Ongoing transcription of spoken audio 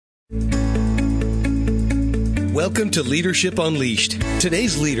Welcome to Leadership Unleashed.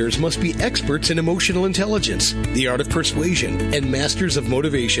 Today's leaders must be experts in emotional intelligence, the art of persuasion, and masters of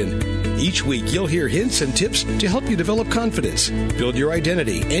motivation. Each week, you'll hear hints and tips to help you develop confidence, build your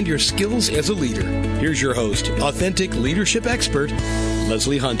identity, and your skills as a leader. Here's your host, authentic leadership expert,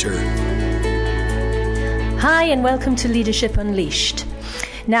 Leslie Hunter. Hi, and welcome to Leadership Unleashed.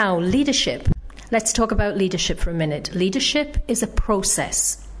 Now, leadership. Let's talk about leadership for a minute. Leadership is a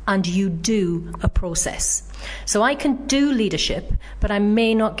process, and you do a process. So I can do leadership, but I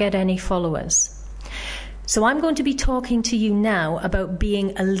may not get any followers. So I'm going to be talking to you now about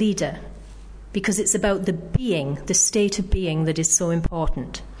being a leader, because it's about the being, the state of being that is so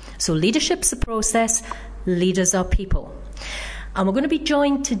important. So leadership's a process, leaders are people. And we're going to be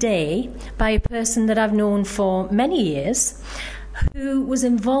joined today by a person that I've known for many years, who was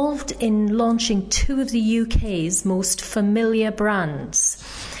involved in launching two of the UK's most familiar brands.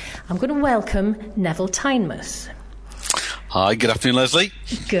 I'm going to welcome Neville Tynemouth. Hi, good afternoon, Leslie.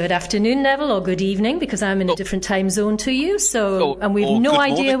 Good afternoon, Neville, or good evening, because I'm in a different time zone to you, and we've no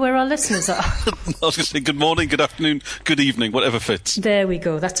idea where our listeners are. I was going to say good morning, good afternoon, good evening, whatever fits. There we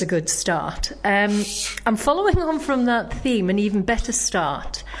go, that's a good start. I'm following on from that theme, an even better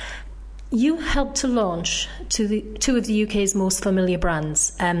start. You helped to launch two of the UK's most familiar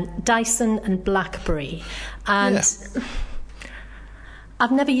brands, Dyson and BlackBerry, and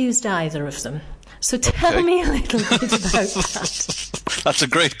I've never used either of them. So tell me a little bit about that. That's a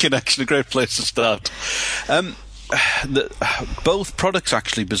great connection, a great place to start. Both products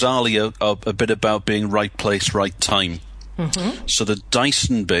actually, bizarrely, are a bit about being right place, right time. Mm-hmm. So the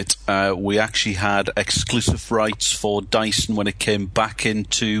Dyson bit, we actually had exclusive rights for Dyson when it came back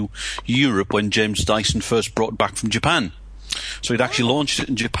into Europe when James Dyson first brought it back from Japan. So he'd actually launched it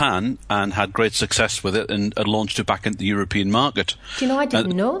in Japan and had great success with it and launched it back into the European market. Do you know, I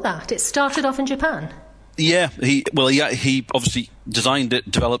didn't know that. It started off in Japan. Yeah, he obviously designed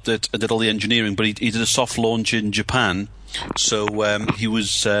it, developed it, and did all the engineering, but he did a soft launch in Japan. So he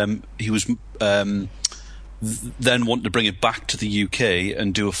was then wanted to bring it back to the UK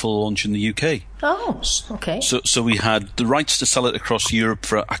and do a full launch in the UK. Oh, okay. So we had the rights to sell it across Europe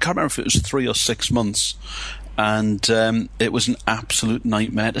for, I can't remember if it was 3 or 6 months. And it was an absolute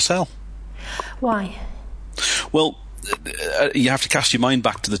nightmare to sell. Why? Well, you have to cast your mind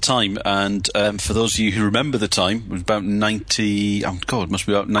back to the time, and for those of you who remember the time, it was about 90, it must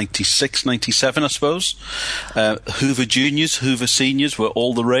be about 96, 97, I suppose. Hoover Juniors, Hoover Seniors were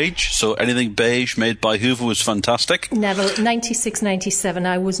all the rage, so anything beige made by Hoover was fantastic. Neville, 96, 97,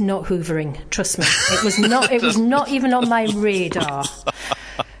 I was not hoovering, trust me. It was not even on my radar.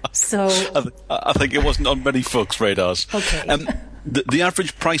 So I think it wasn't on many folks' radars. Okay. The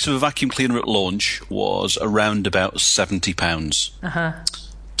average price of a vacuum cleaner at launch was around about £70. Uh-huh.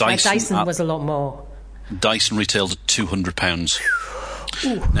 Dyson was a lot more. Dyson retailed at £200.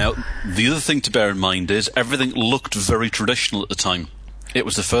 Now, the other thing to bear in mind is everything looked very traditional at the time. It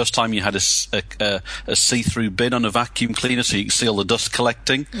was the first time you had a see-through bin on a vacuum cleaner, so you could see all the dust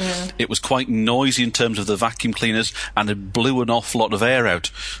collecting. Yeah. It was quite noisy in terms of the vacuum cleaners, and it blew an awful lot of air out.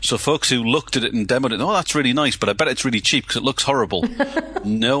 So folks who looked at it and demoed it, oh, that's really nice, but I bet it's really cheap because it looks horrible.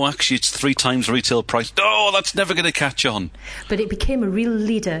 No, actually, it's 3 times retail price. Oh, that's never going to catch on. But it became a real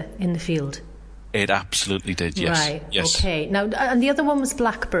leader in the field. It absolutely did, yes. Right, yes. Okay. Now, and the other one was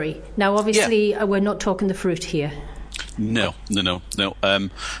BlackBerry. Now, obviously, we're not talking the fruit here. No.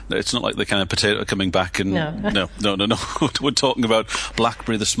 It's not like the kind of potato coming back and no. We're talking about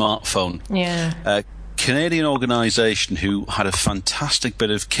BlackBerry, the smartphone. Yeah. Canadian organisation who had a fantastic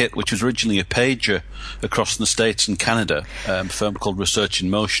bit of kit, which was originally a pager across the States and Canada, a firm called Research in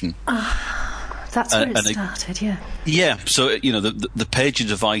Motion. That's where it started, yeah. Yeah, so, the pager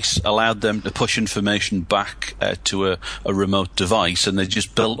device allowed them to push information back to a remote device, and they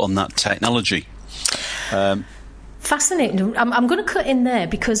just built on that technology. Fascinating. I'm going to cut in there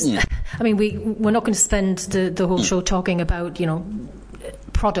because, we're not going to spend the whole show talking about,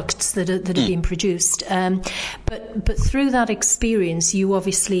 products that are being produced. But through that experience, you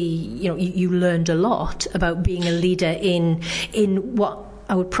obviously, you learned a lot about being a leader in what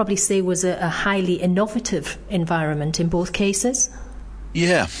I would probably say was a highly innovative environment in both cases.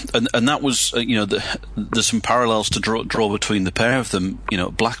 Yeah, and that was, there's some parallels to draw between the pair of them.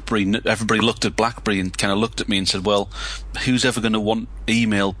 BlackBerry, everybody looked at BlackBerry and kind of looked at me and said, well, who's ever going to want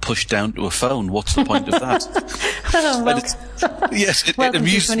email pushed down to a phone? What's the point of that? Yes, it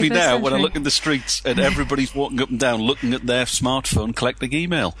amuses me now when I look in the streets and everybody's walking up and down looking at their smartphone collecting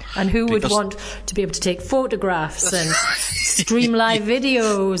email. And who would want to be able to take photographs and stream live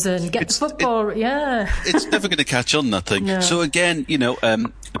videos and get football? Yeah. It's never going to catch on, that thing. No. So again,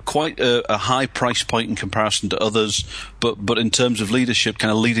 quite a high price point in comparison to others, but in terms of leadership,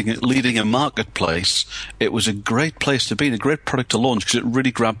 kind of leading a marketplace, it was a great place to be and a great product to launch because it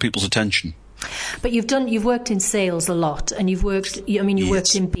really grabbed people's attention. But you've worked in sales a lot, and you've worked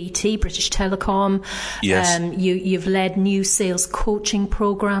in BT, British Telecom. Yes. You've led new sales coaching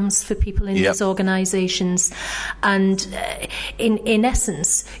programs for people in these organisations, and in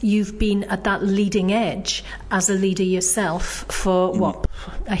essence, you've been at that leading edge as a leader yourself for what?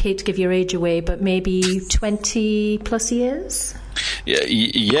 I hate to give your age away, but maybe 20 plus years. Yeah,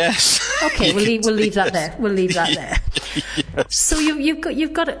 yes. Okay, we'll leave that there. We'll leave that there. Yes. So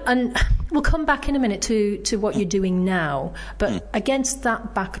you've got, and we'll come back in a minute to what you're doing now. But against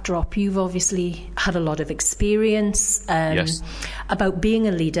that backdrop, you've obviously had a lot of experience about being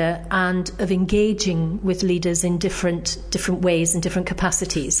a leader and of engaging with leaders in different ways and different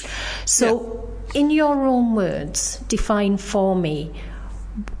capacities. So, in your own words, define for me,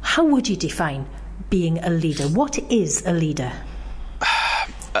 how would you define being a leader? What is a leader?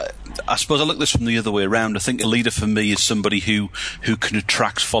 I suppose I look at this from the other way around. I think a leader for me is somebody who can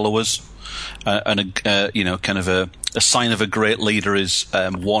attract followers, and a sign of a great leader is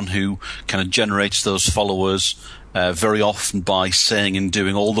one who kind of generates those followers very often by saying and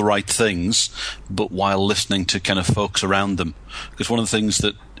doing all the right things, but while listening to kind of folks around them. Because one of the things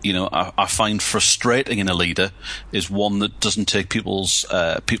that I find frustrating in a leader is one that doesn't take people's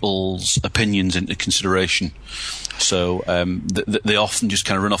opinions into consideration. So they often just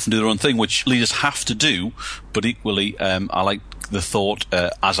kind of run off and do their own thing, which leaders have to do. But equally, I like the thought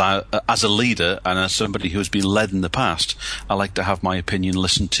as a leader and as somebody who has been led in the past, I like to have my opinion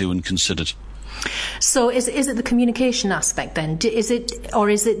listened to and considered. So is it the communication aspect then? Is it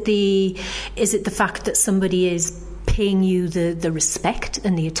the fact that somebody is paying you the respect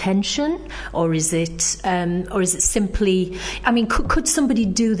and the attention, or is it simply? I mean, could somebody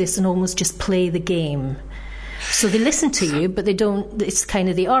do this and almost just play the game? So they listen to you, but they don't. It's kind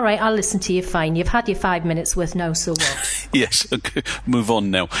of all right, I'll listen to you. Fine, you've had your 5 minutes worth now. So what? Yes. Okay, move on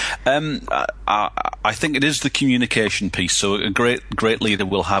now. I think it is the communication piece. So a great leader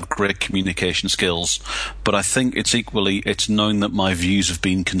will have great communication skills, but I think it's knowing that my views have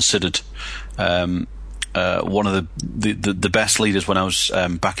been considered. One of the best leaders when I was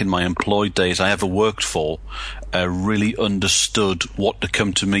back in my employed days I ever worked for really understood what to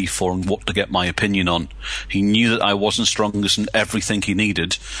come to me for and what to get my opinion on. He knew that I wasn't strongest in everything he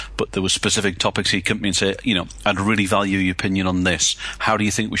needed, but there were specific topics he'd come to me and say, I'd really value your opinion on this. How do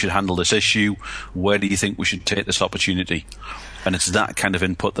you think we should handle this issue? Where do you think we should take this opportunity? And it's that kind of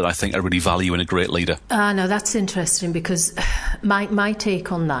input that I think I really value in a great leader. No, that's interesting, because my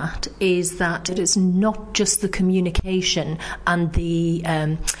take on that is that it is not just the communication and the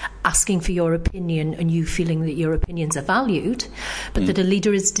asking for your opinion and you feeling that your opinions are valued, but that a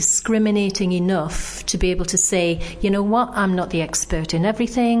leader is discriminating enough to be able to say, you know what, I'm not the expert in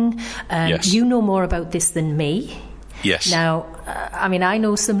everything. You know more about this than me. Yes. Now, I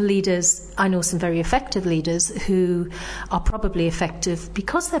know some leaders, some very effective leaders who are probably effective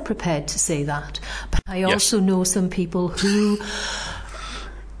because they're prepared to say that. But I also know some people who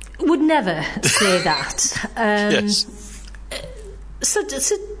would never say that. Yes. So,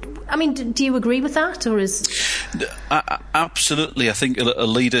 do you agree with that, or is? Absolutely. I think a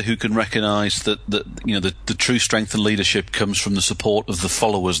leader who can recognise that the true strength in leadership comes from the support of the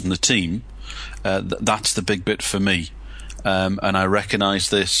followers and the team. That's the big bit for me. And I recognise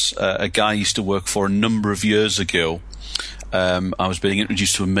this. A guy I used to work for a number of years ago. I was being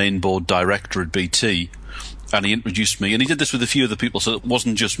introduced to a main board director at BT, and he introduced me, and he did this with a few other people, so it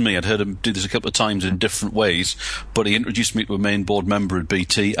wasn't just me. I'd heard him do this a couple of times in different ways, but he introduced me to a main board member at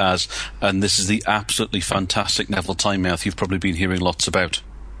BT and this is the absolutely fantastic Neville Teignmouth you've probably been hearing lots about.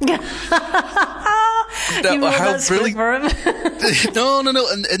 How brilliant for him. No.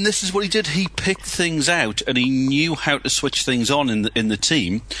 And this is what he did. He picked things out, and he knew how to switch things on in the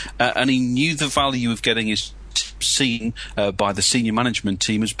team, and he knew the value of getting his seen by the senior management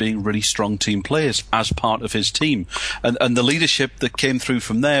team as being really strong team players as part of his team. And the leadership that came through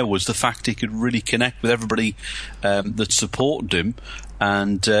from there was the fact he could really connect with everybody that supported him.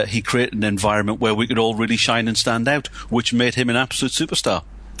 And he created an environment where we could all really shine and stand out, which made him an absolute superstar.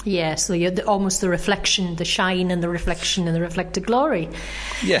 Yeah, so you're almost the reflection, the shine and the reflection and the reflected glory.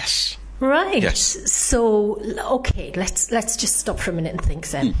 Yes. Right. Yes. So, okay, let's just stop for a minute and think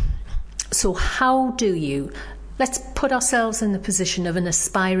then. So how do you... Let's put ourselves in the position of an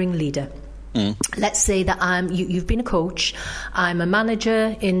aspiring leader. Let's say that you've been a coach, I'm a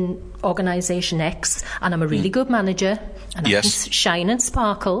manager in organisation X, and I'm a really good manager, and I can shine and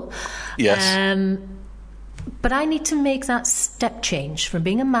sparkle. Yes. But I need to make that step change from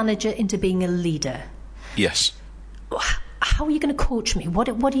being a manager into being a leader. Yes. How are you going to coach me? What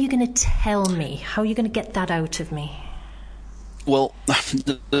are you going to tell me? How are you going to get that out of me? Well,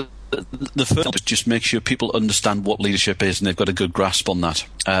 the first is just make sure people understand what leadership is and they've got a good grasp on that.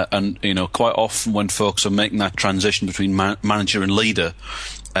 And, quite often when folks are making that transition between manager and leader,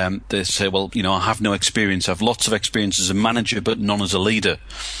 they say, well, I have no experience. I have lots of experience as a manager, but none as a leader.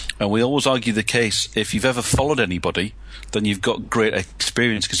 And we always argue the case, if you've ever followed anybody, then you've got great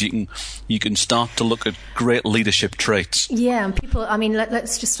experience because you can start to look at great leadership traits. Yeah, and people,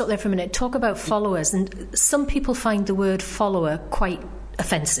 let's just stop there for a minute. Talk about followers. And some people find the word follower quite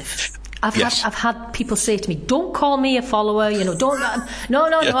offensive. I've had people say to me, don't call me a follower, don't, no,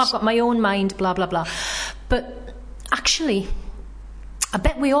 I've got my own mind, blah, blah, blah. But actually, I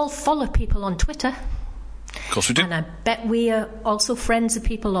bet we all follow people on Twitter. Of course we do. And I bet we are also friends of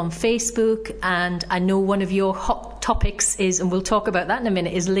people on Facebook. And I know one of your hot topics is, and we'll talk about that in a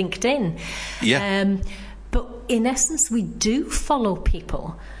minute, is LinkedIn. Yeah. But in essence, we do follow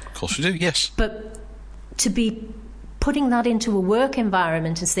people. Of course we do, yes. But to be putting that into a work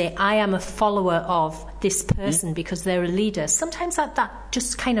environment and say, I am a follower of this person because they're a leader, sometimes that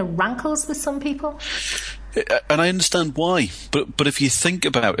just kind of rankles with some people. And I understand why, but if you think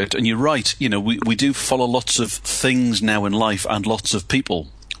about it, and you're right, we do follow lots of things now in life and lots of people.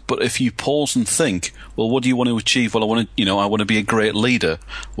 But if you pause and think, well, what do you want to achieve? Well, I want to be a great leader.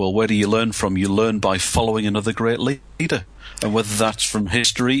 Well, where do you learn from? You learn by following another great leader. And whether that's from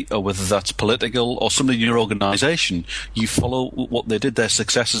history or whether that's political or somebody in your organisation, you follow what they did, their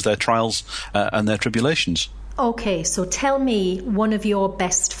successes, their trials, and their tribulations. Okay, so tell me one of your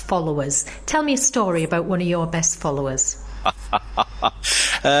best followers. Tell me a story about one of your best followers.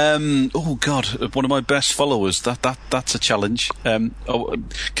 Oh God, one of my best followers. That's a challenge. Can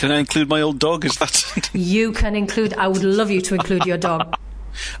I include my old dog? Is that? You can include. I would love you to include your dog.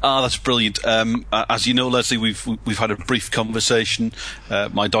 That's brilliant. As you know, Leslie, we've had a brief conversation.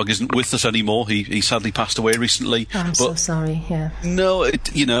 My dog isn't with us anymore. He sadly passed away recently. I'm so sorry. Yeah. No,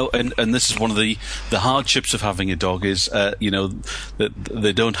 and this is one of the hardships of having a dog is, that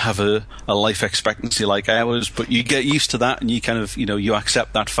they don't have a life expectancy like ours. But you get used to that, and you kind of, you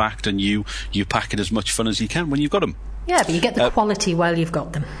accept that fact, and you pack it as much fun as you can when you've got them. Yeah, but you get the quality while you've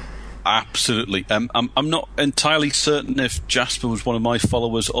got them. Absolutely. I'm not entirely certain if Jasper was one of my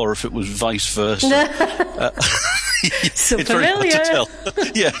followers or if it was vice versa. So it's familiar. very hard to tell.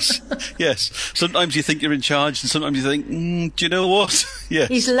 Yes. Sometimes you think you're in charge, and sometimes you think, do you know what? Yes.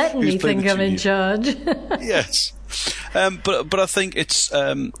 He's letting me think I'm in charge. Yes. But I think it's,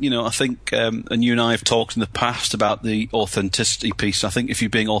 and you and I have talked in the past about the authenticity piece. I think if you're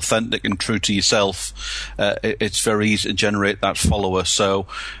being authentic and true to yourself, it's very easy to generate that follower. So,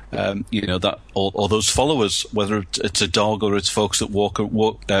 that, or those followers, whether it's a dog or it's folks that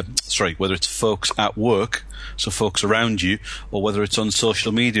whether it's folks at work, so folks around you, or whether it's on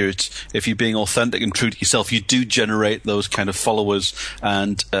social media, if you're being authentic and true to yourself, you do generate those kind of followers,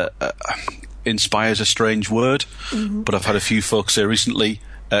 and, inspires a strange word, but I've had a few folks say recently,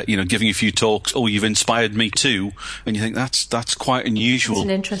 giving a few talks, you've inspired me too, and you think that's quite unusual. It's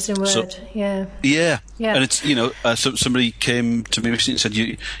an interesting word. Yeah. And it's, so somebody came to me recently and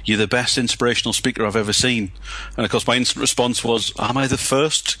said, you're the best inspirational speaker I've ever seen. And of course my instant response was, am I the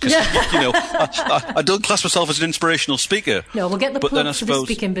first? Because, I don't class myself as an inspirational speaker. No, we'll get the plug for the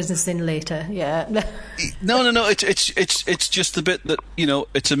speaking business in later. Yeah. No, it's just the bit that,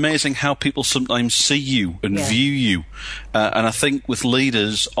 it's amazing how people sometimes see you and view you. And I think with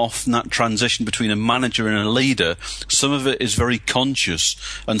leaders, often that transition between a manager and a leader, some of it is very conscious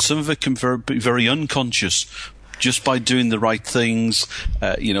and some of it can be very unconscious. Just by doing the right things,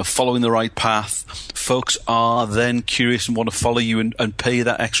 following the right path, folks are then curious and want to follow you and pay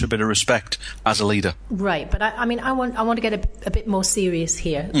that extra bit of respect as a leader. Right, but I want to get a bit more serious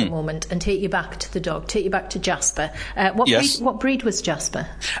here at the moment and take you back to the dog, take you back to Jasper. What breed was Jasper?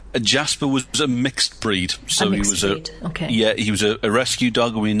 Jasper was a mixed breed. So he was okay. Yeah, he was a rescue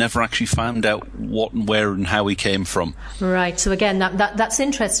dog, and we never actually found out what and where and how he came from. Right. So again, that's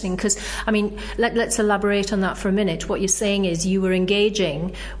interesting because let's elaborate on that for a minute. What you're saying is you were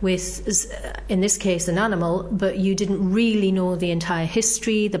engaging with, in this case, an animal, but you didn't really know the entire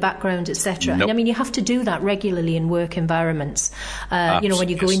history, the background, etc. Nope. And you have to do that regularly in work environments. When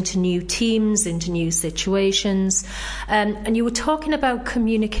you go into new teams, into new situations, and you were talking about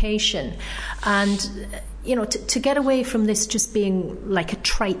communication, and to get away from this just being like a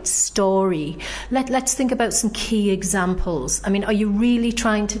trite story, let's think about some key examples. Are you really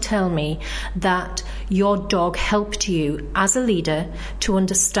trying to tell me that your dog helped you as a leader to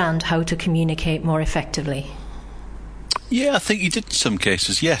understand how to communicate more effectively? Yeah, I think he did in some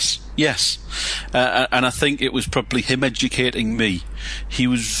cases, yes. And I think it was probably him educating me. He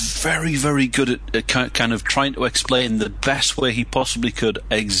was very, very good at kind of trying to explain the best way he possibly could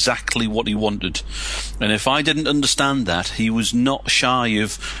exactly what he wanted. And if I didn't understand that, he was not shy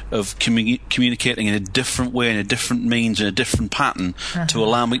of communicating in a different way, in a different means, in a different pattern, to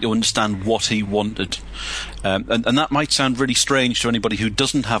allow me to understand what he wanted. And that might sound really strange to anybody who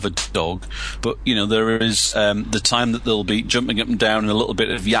doesn't have a dog, but, there is the time that they'll be jumping up and down and a little bit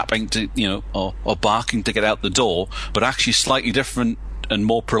of yapping to, or barking to get out the door, but actually slightly different and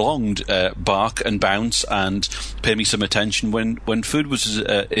more prolonged bark and bounce and pay me some attention when food was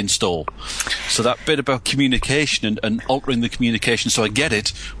in stall. So that bit about communication and altering the communication so I get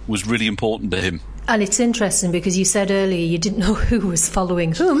it was really important to him. And it's interesting because you said earlier you didn't know who was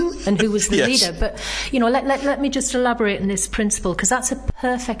following whom and who was the Yes. leader. But, let me just elaborate on this principle, because that's a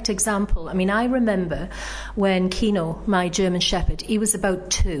perfect example. I mean, I remember when Kino, my German Shepherd, he was about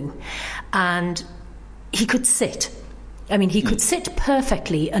 2 and he could sit. I mean, he could sit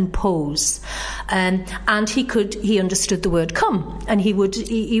perfectly and pose, and he understood the word "come," and he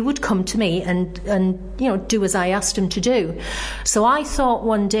would come to me and do as I asked him to do. So I thought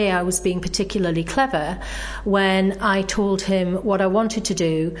one day I was being particularly clever when I told him what I wanted to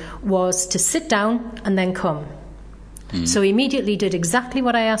do was to sit down and then come. So he immediately did exactly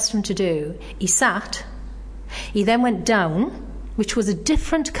what I asked him to do. He sat. He then went down, which was a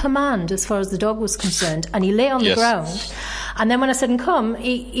different command as far as the dog was concerned, and he lay on the ground. And then when I said, "and come,"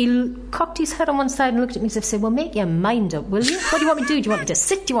 he cocked his head on one side and looked at me as if to say, "Well, make your mind up, will you? What do you want me to do? Do you want me to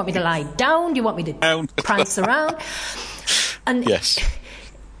sit? Do you want me to lie down? Do you want me to prance around?" And Yes.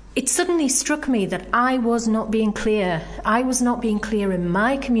 it suddenly struck me that I was not being clear. I was not being clear in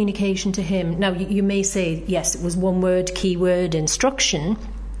my communication to him. Now, you may say, yes, it was one word, keyword, instruction,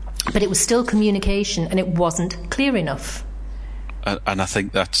 but it was still communication and it wasn't clear enough. And I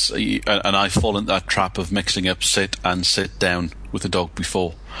think and I've fallen into that trap of mixing up sit and sit down with a dog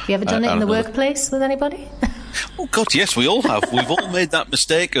before. Have you ever done it in the workplace with anybody? Oh, God, yes, we all have. We've all made that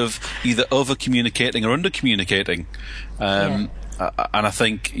mistake of either over-communicating or under-communicating. And I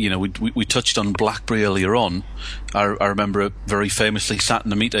think, we touched on BlackBerry earlier on. I remember very famously sat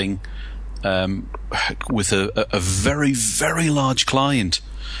in a meeting with a very, very large client.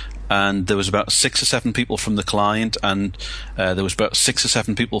 And there was about 6 or 7 people from the client, and there was about 6 or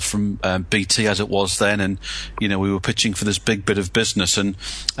 7 people from BT as it was then, and we were pitching for this big bit of business. And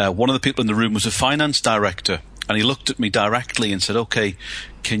one of the people in the room was a finance director, and he looked at me directly and said, "Okay,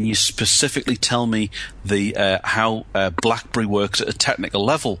 can you specifically tell me how BlackBerry works at a technical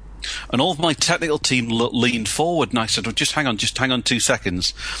level?" And all of my technical team leaned forward, and I said, "Well, just hang on 2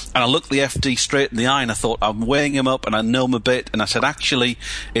 seconds." And I looked the FD straight in the eye, and I thought, I'm weighing him up, and I know him a bit. And I said, "Actually,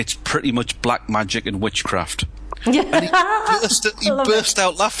 it's pretty much black magic and witchcraft." And he burst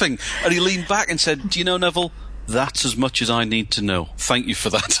out laughing, and he leaned back and said, "Do you know, Neville, that's as much as I need to know. Thank you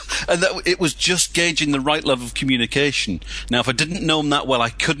for that." And it was just gauging the right level of communication. Now, if I didn't know him that well, I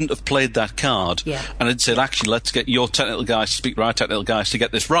couldn't have played that card. Yeah. And I'd said, "Actually, let's get your technical guys to speak to our technical guys to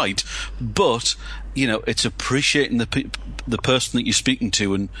get this right." But, it's appreciating the person that you're speaking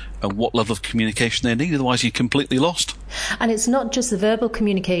to and what level of communication they need. Otherwise, you're completely lost. And it's not just the verbal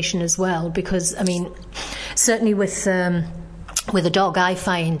communication as well, because, I mean, certainly with a dog, I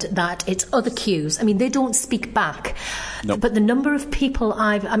find that it's other cues. I mean, they don't speak back. Nope. But the number of people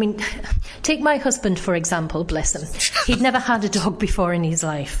take my husband, for example, bless him. He'd never had a dog before in his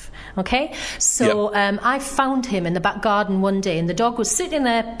life. Okay? So I found him in the back garden one day, and the dog was sitting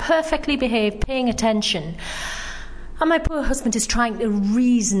there, perfectly behaved, paying attention. And my poor husband is trying to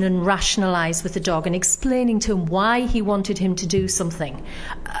reason and rationalise with the dog and explaining to him why he wanted him to do something.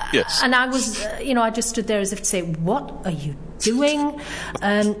 Yes. And I was, I just stood there as if to say, "What are you doing?"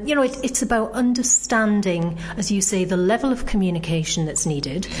 It's about understanding, as you say, the level of communication that's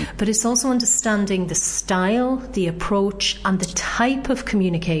needed, but it's also understanding the style, the approach, and the type of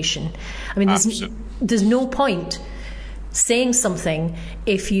communication. I mean, there's no point saying something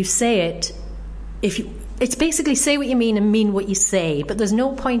if you say it, it's basically say what you mean and mean what you say, but there's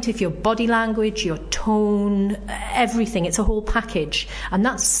no point if your body language, your tone, everything, it's a whole package. And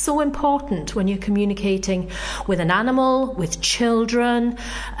that's so important when you're communicating with an animal, with children,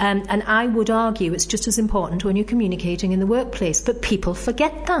 and I would argue it's just as important when you're communicating in the workplace, but people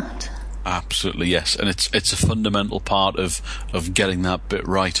forget that. Absolutely, yes. And it's a fundamental part of getting that bit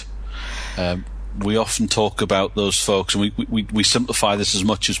right. We often talk about those folks, and we simplify this as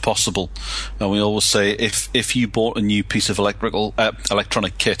much as possible. And we always say, if you bought a new piece of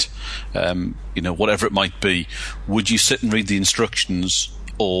electronic kit, whatever it might be, would you sit and read the instructions,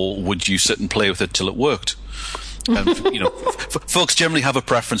 or would you sit and play with it till it worked? Folks generally have a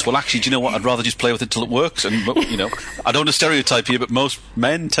preference. Well, actually, do you know what? I'd rather just play with it till it works. And I don't want to stereotype here, but most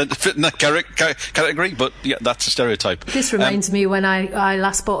men tend to fit in that category. But yeah, that's a stereotype. This reminds me when I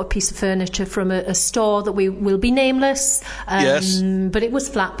last bought a piece of furniture from a store that will be nameless. Yes. But it was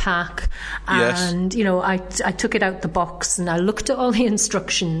flat pack, and I took it out the box and I looked at all the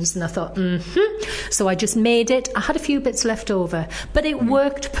instructions and I thought, So I just made it. I had a few bits left over, but it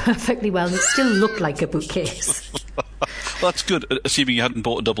worked perfectly well and it still looked like a bookcase. Well, that's good, assuming you hadn't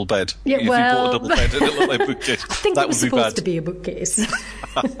bought a double bed. Yeah, if you bought a double bed and it looked like a bookcase, I think that it was would be supposed bad. to be a bookcase.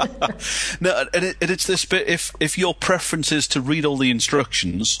 No, and it's this bit, if your preference is to read all the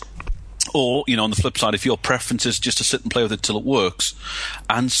instructions, or, on the flip side, if your preference is just to sit and play with it till it works,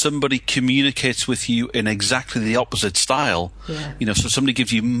 and somebody communicates with you in exactly the opposite style, so somebody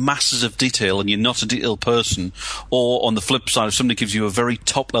gives you masses of detail and you're not a detailed person, or on the flip side, if somebody gives you a very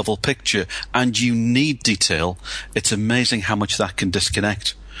top-level picture and you need detail, it's amazing how much that can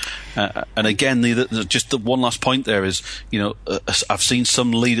disconnect. And again, just the one last point there is, I've seen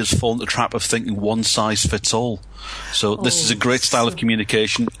some leaders fall into the trap of thinking one size fits all. So this is a great style of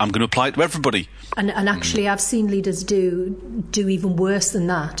communication. I'm going to apply it to everybody. And actually, I've seen leaders do even worse than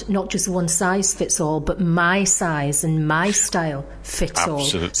that. Not just one size fits all, but my size and my style fits all.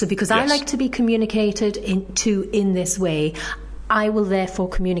 So because I like to be communicated in this way, I will therefore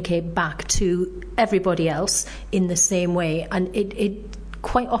communicate back to everybody else in the same way. And it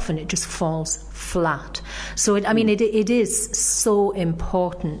quite often it just falls flat. So it is so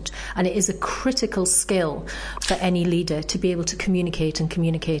important, and it is a critical skill for any leader to be able to communicate and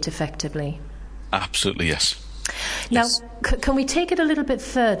communicate effectively. Absolutely, yes. Now, can we take it a little bit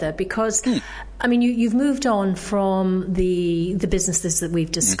further? Because, you've moved on from the businesses that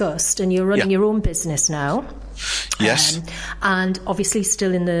we've discussed, and you're running your own business now. Yes. And obviously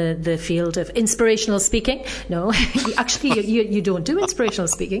still in the field of inspirational speaking. No, actually, you don't do inspirational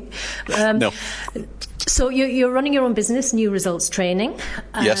speaking. No. So you're running your own business, New Results Training.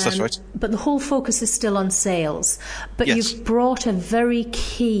 Yes, that's right. But the whole focus is still on sales. But yes. You've brought a very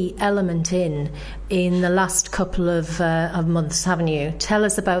key element in the last couple of months, haven't you? Tell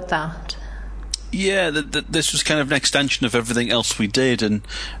us about that. Yeah, this was kind of an extension of everything else we did, and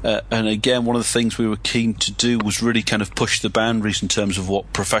again, one of the things we were keen to do was really kind of push the boundaries in terms of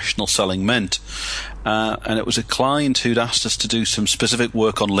what professional selling meant. And it was a client who'd asked us to do some specific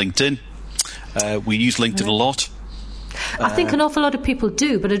work on LinkedIn. We use LinkedIn a lot. I think an awful lot of people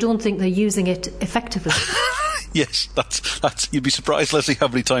do, but I don't think they're using it effectively. Yes, that's. You'd be surprised, Leslie, how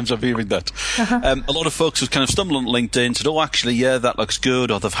many times I'm hearing that. A lot of folks have kind of stumbled on LinkedIn, said, "Oh, actually, yeah, that looks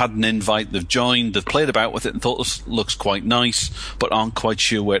good," or they've had an invite, they've joined, they've played about with it and thought this looks quite nice, but aren't quite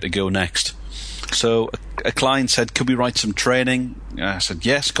sure where to go next. So a client said, "Could we write some training?" I said,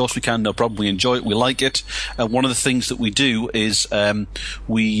 "Yes, of course we can. No problem. We enjoy it. We like it." And one of the things that we do is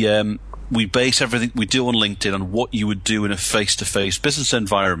we base everything we do on LinkedIn on what you would do in a face-to-face business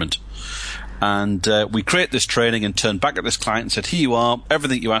environment. And we create this training and turn back at this client and said, "Here you are,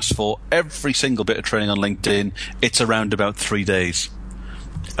 everything you asked for, every single bit of training on LinkedIn. It's around about 3 days."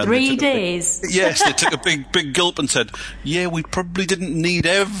 And 3 days? Yes, they took a big gulp and said, "Yeah, we probably didn't need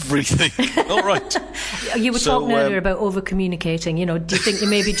everything." All right. You were talking earlier about over-communicating. Do you think you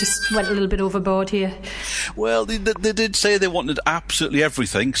maybe just went a little bit overboard here? Well, they did say they wanted absolutely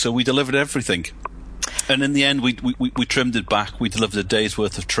everything, so we delivered everything. And in the end, we trimmed it back. We delivered a day's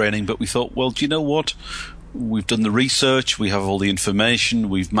worth of training, but we thought, well, do you know what? We've done the research, we have all the information,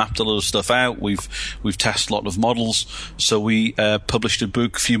 we've mapped a lot of stuff out, we've tested a lot of models. So we published a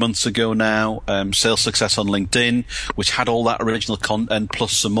book a few months ago now, Sales Success on LinkedIn, which had all that original content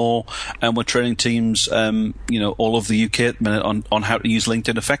plus some more. And we're training teams, all over the UK at the minute on how to use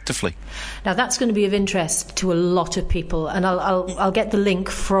LinkedIn effectively. Now that's going to be of interest to a lot of people, and I'll get the link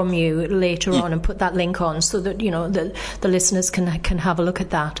from you later on and put that link on so that the listeners can have a look at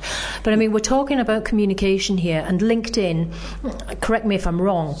that. But we're talking about communication here, and LinkedIn, correct me if I'm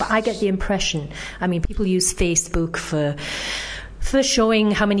wrong, but I get the impression, people use Facebook for showing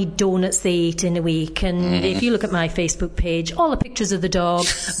how many donuts they eat in a week, and if you look at my Facebook page, all the pictures of the dog,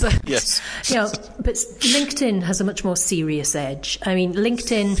 but yes. But LinkedIn has a much more serious edge.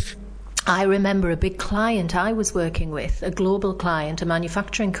 LinkedIn, I remember a big client I was working with, a global client, a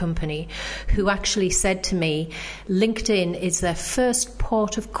manufacturing company, who actually said to me, LinkedIn is their first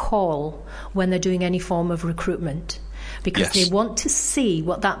port of call when they're doing any form of recruitment. because they want to see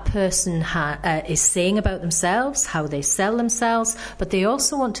what that person is saying about themselves, how they sell themselves, but they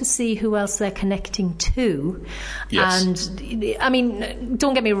also want to see who else they're connecting to. Yes. And, I mean,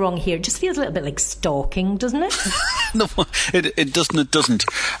 don't get me wrong here, it just feels a little bit like stalking, doesn't it? No, it doesn't. It doesn't.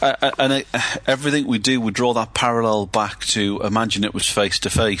 Everything we do, we draw that parallel back to imagine it was face to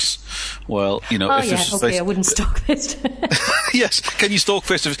face. Well, you know, I wouldn't stalk this. Yes, can you stalk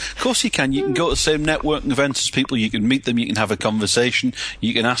face to face? Of course you can. You can go to the same networking events as people. You can meet them. You can have a conversation.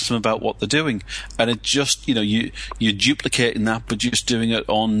 You can ask them about what they're doing, and it just, you know, you're duplicating that, but just doing it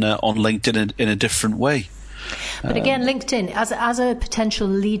on LinkedIn in a different way. But again, LinkedIn, as a potential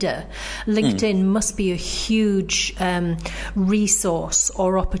leader, LinkedIn must be a huge resource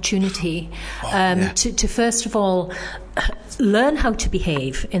or opportunity to first of all learn how to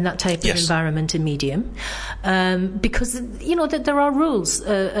behave in that type of environment and medium, because you know that there are rules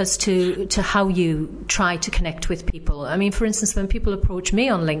as to how you try to connect with people. I mean, for instance, when people approach me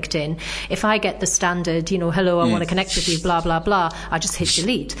on LinkedIn, if I get the standard, you know, hello, I want to connect with you, blah blah blah, I just hit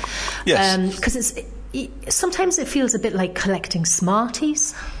delete. Yes, because sometimes it feels a bit like collecting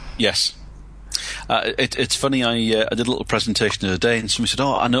Smarties. Yes. It's funny, I did a little presentation the other day and somebody said,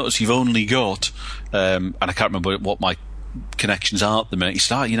 I notice you've only got, and I can't remember what my connections are at the minute. He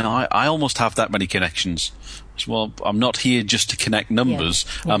said, I almost have that many connections. I said, well, I'm not here just to connect numbers.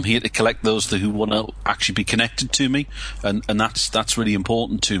 Yeah. I'm here to collect those who want to actually be connected to me, and that's really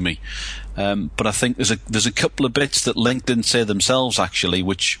important to me. But I think there's a couple of bits that LinkedIn say themselves actually,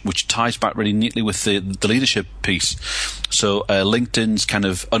 which ties back really neatly with the leadership piece. So LinkedIn's kind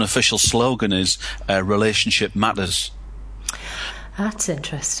of unofficial slogan is "Relationship matters." That's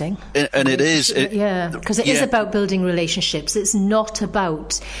interesting. And it is. Because it is about building relationships. It's not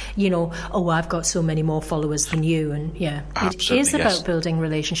about, you know, I've got so many more followers than you. And it is about building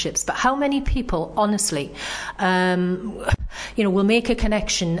relationships. But how many people, honestly, you know, will make a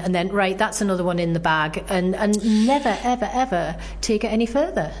connection and then, right, that's another one in the bag and never, ever, ever take it any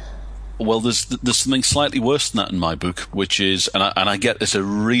further? Well, there's something slightly worse than that in my book, which is, and I get this a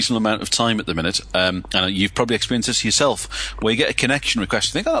reasonable amount of time at the minute, and you've probably experienced this yourself, where you get a connection request,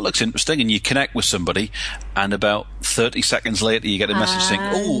 you think, that looks interesting, and you connect with somebody, and about 30 seconds later you get a message saying,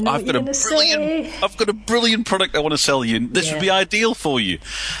 I've got a brilliant product I want to sell you, and this would be ideal for you.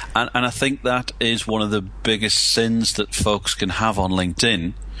 And I think that is one of the biggest sins that folks can have on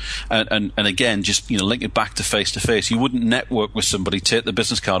LinkedIn. And again, just, you know, link it back to face to face. You wouldn't network with somebody, take the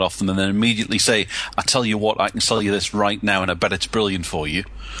business card off them, and then immediately say, "I tell you what, I can sell you this right now, and I bet it's brilliant for you."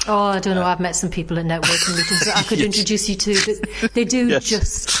 Oh, I don't know. I've met some people at networking meetings that I could introduce you to. But they do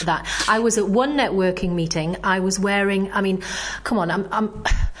just that. I was at one networking meeting. I was wearing. I mean, come on.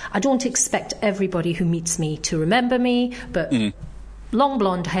 I don't expect everybody who meets me to remember me, but. Long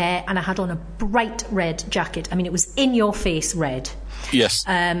blonde hair, and I had on a bright red jacket. I mean, it was in your face red. Yes.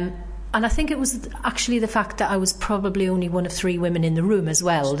 And I think it was actually the fact that I was probably only one of 3 women in the room as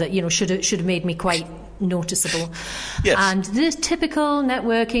well that, you know, should have made me quite noticeable. Yes. And the typical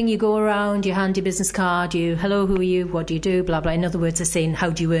networking, you go around, you hand your business card, hello, who are you, what do you do, blah, blah. In other words, they're saying, how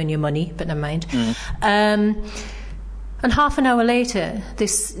do you earn your money? But never mind. And half an hour later,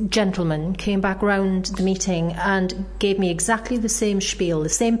 this gentleman came back round the meeting and gave me exactly the same spiel, the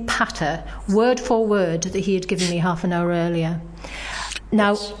same patter, word for word, that he had given me half an hour earlier.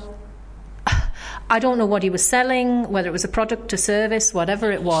 Now, I don't know what he was selling, whether it was a product, a service, whatever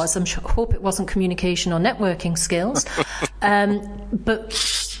it was. I hope it wasn't communication or networking skills.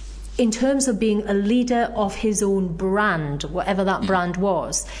 But in terms of being a leader of his own brand, whatever that brand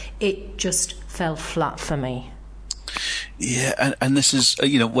was, it just fell flat for me. Yeah, and this is,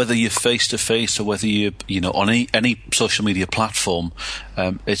 you know, whether you're face to face or whether you're, you know, on any social media platform,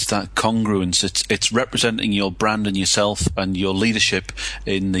 it's that congruence. It's representing your brand and yourself and your leadership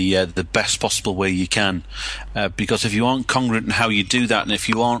in the best possible way you can. Because if you aren't congruent in how you do that, and if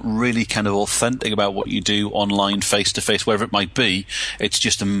you aren't really kind of authentic about what you do online, face to face, wherever it might be, it's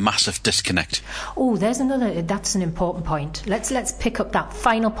just a massive disconnect. Oh, that's an important point. Let's pick up that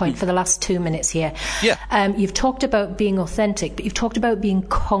final point for the last 2 minutes here. Yeah. You've talked about being authentic, but you've talked about being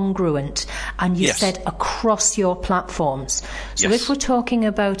congruent, and you said across your platforms. So if we're talking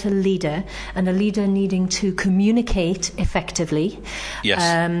about a leader, and a leader needing to communicate effectively,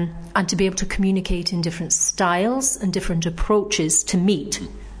 and to be able to communicate in different styles and different approaches to meet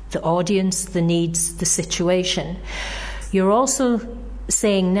the audience, the needs, the situation, you're also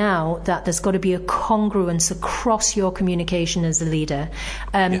saying now that there's got to be a congruence across your communication as a leader.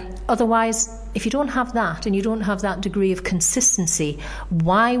 Otherwise, if you don't have that and you don't have that degree of consistency,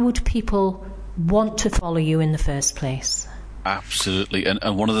 why would people want to follow you in the first place? Absolutely.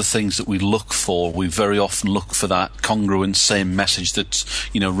 And one of the things that we very often look for that congruent same message that's,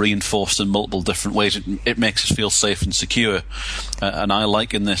 reinforced in multiple different ways. It makes us feel safe and secure. And I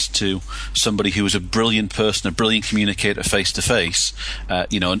liken this to somebody who is a brilliant person, a brilliant communicator face to face,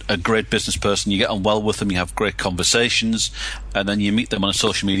 a great business person. You get on well with them, you have great conversations, and then you meet them on a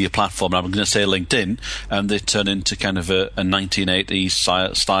social media platform, and I'm going to say LinkedIn, and they turn into kind of a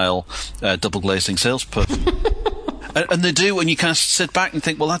 1980s style double glazing salesperson. And they do, and you kind of sit back and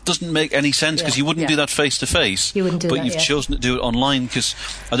think, well, that doesn't make any sense, because you wouldn't do that face-to-face. You wouldn't do that, but you've chosen to do it online, because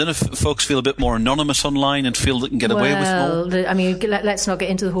I don't know if folks feel a bit more anonymous online and feel they can get away with more. Let's not get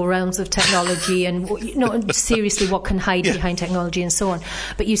into the whole realms of technology and, seriously, what can hide behind technology and so on.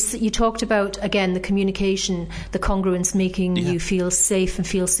 But you talked about, again, the communication, the congruence, making you feel safe and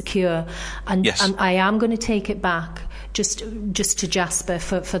feel secure. And I am going to take it back just to Jasper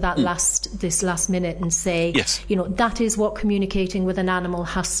for that this last minute and say, that is what communicating with an animal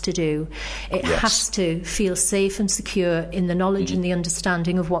has to do. It has to feel safe and secure in the knowledge and the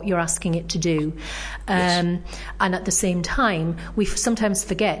understanding of what you're asking it to do. And at the same time, we sometimes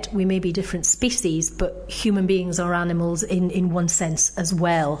forget we may be different species, but human beings are animals in one sense as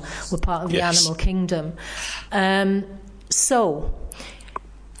well. We're part of the animal kingdom. So,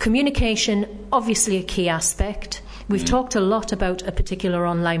 communication, obviously a key aspect. We've talked a lot about a particular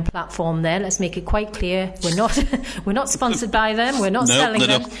online platform there. Let's make it quite clear. We're not sponsored by them. We're not selling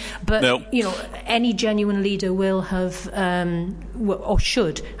them. But, any genuine leader will have, or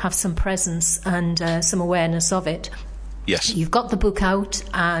should have some presence and some awareness of it. Yes. You've got the book out,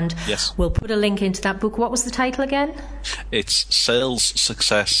 and we'll put a link into that book. What was the title again? It's Sales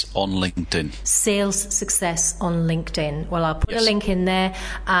Success on LinkedIn. Sales Success on LinkedIn. Well, I'll put a link in there,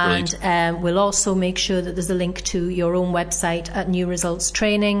 and we'll also make sure that there's a link to your own website at New Results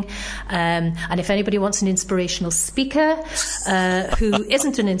Training. And if anybody wants an inspirational speaker who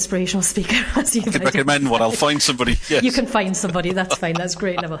isn't an inspirational speaker, as you can recommend one. I'll find somebody. Yes. You can find somebody. That's fine. That's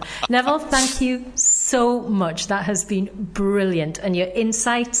great, Neville. Neville, thank you so much. That has been brilliant, and your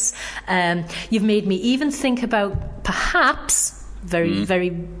insights, you've made me even think about perhaps,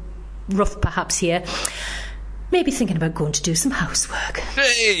 very rough perhaps here, maybe thinking about going to do some housework.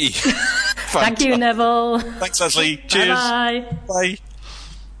 Hey! Thank you, Neville. Thanks, Leslie. Cheers. Bye-bye. Bye.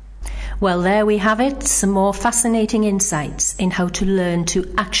 Well, there we have it, some more fascinating insights in how to learn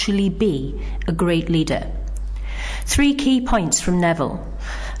to actually be a great leader. 3 key points from Neville.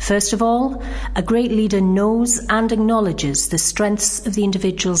 First of all, a great leader knows and acknowledges the strengths of the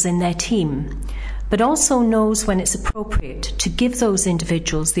individuals in their team, but also knows when it's appropriate to give those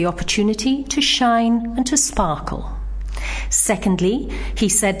individuals the opportunity to shine and to sparkle. Secondly, he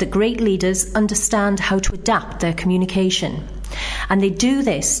said that great leaders understand how to adapt their communication, and they do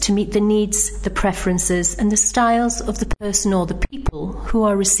this to meet the needs, the preferences, and the styles of the person or the people who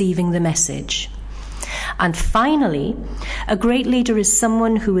are receiving the message. And finally, a great leader is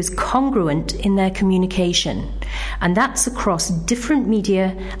someone who is congruent in their communication, and that's across different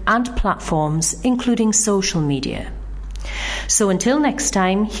media and platforms, including social media. So until next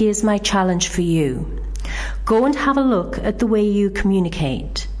time, here's my challenge for you. Go and have a look at the way you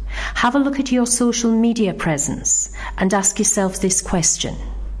communicate. Have a look at your social media presence and ask yourself this question: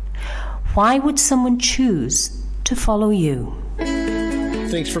 why would someone choose to follow you?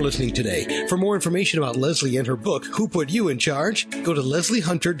 Thanks for listening today. For more information about Leslie and her book, Who Put You in Charge?, go to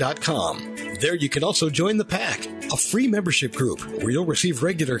lesliehunter.com. There you can also join the Pack, a free membership group where you'll receive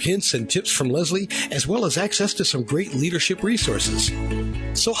regular hints and tips from Leslie, as well as access to some great leadership resources.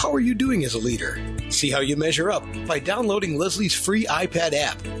 So how are you doing as a leader? See how you measure up by downloading Leslie's free iPad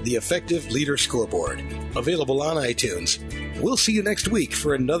app, the Effective Leader Scoreboard, available on iTunes. We'll see you next week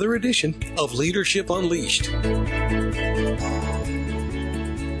for another edition of Leadership Unleashed.